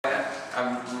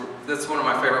that's one of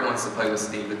my favorite ones to play with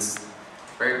Steve. It's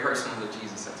very personal to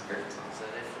Jesus. That's a great song. Is that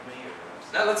it for me?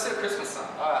 No, let's do a Christmas song.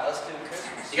 All right, let's do a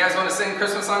Christmas. You guys want to sing a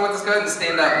Christmas song with us? Go ahead and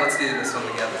stand up. Let's do this one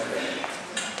together.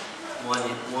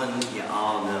 One you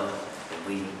all know that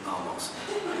we almost know.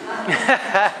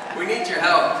 We need your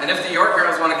help. And if the York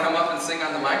girls want to come up and sing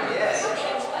on the mic with us.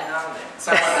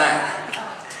 Sound like that.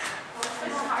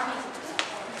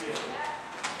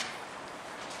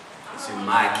 These are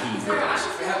my key girls.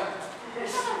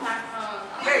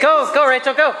 Go,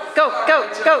 Rachel, go.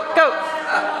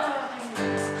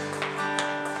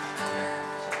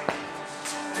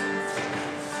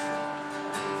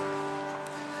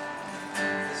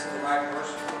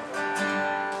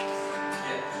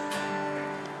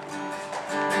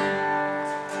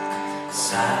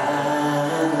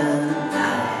 Silent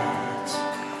night,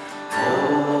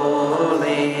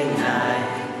 holy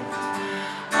night,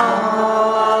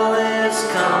 all is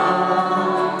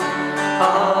calm,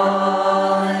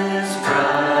 all is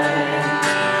bright,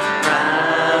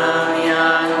 round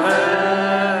young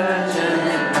virgin,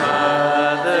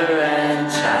 mother and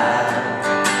child,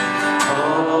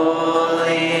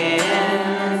 holy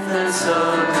infant, so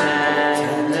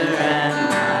tender and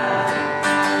mild,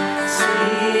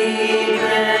 sleep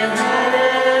in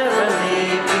heavenly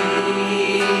peace,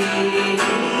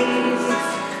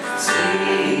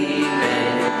 sleep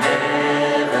in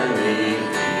heavenly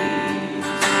peace.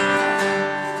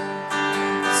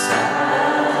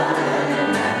 Silent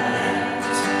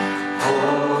night,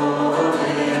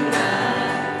 holy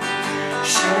night,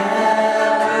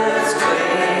 shepherds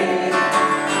quake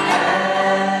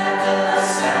at the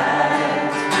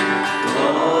sight,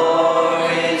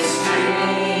 glory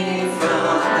stream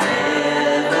from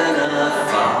heaven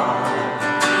afar,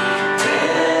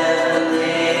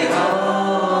 heavenly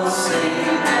hosts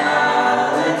sing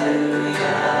hallelujah.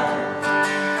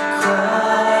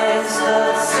 Christ the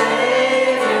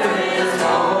Savior is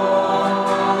born,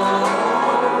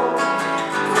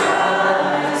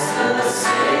 Christ the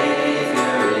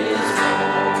Savior is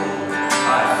born.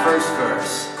 All right, first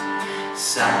verse.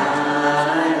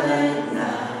 Silent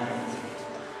night,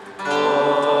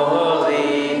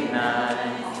 holy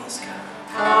night,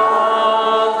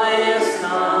 all is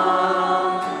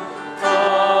calm,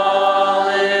 all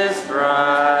is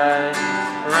bright,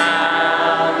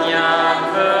 round young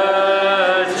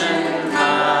virgin,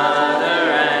 mother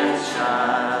and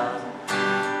child,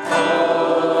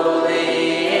 holy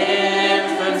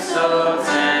infant, so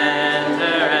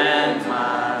tender and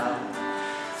mild,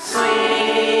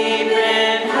 sleep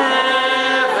in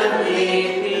heavenly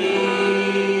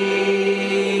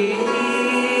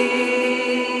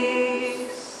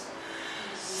peace,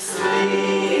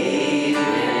 sleep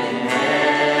in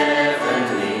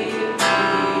heavenly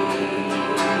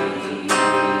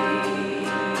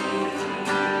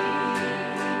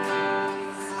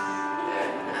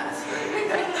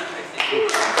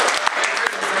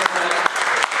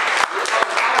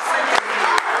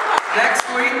Next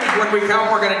week, when we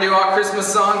come, we're going to do all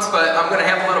Christmas songs, but I'm going to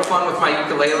have a little fun with my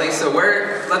ukulele, so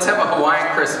let's have a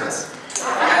Hawaiian Christmas. You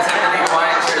guys have any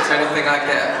Hawaiian shirts or anything like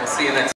that? We'll see you next week.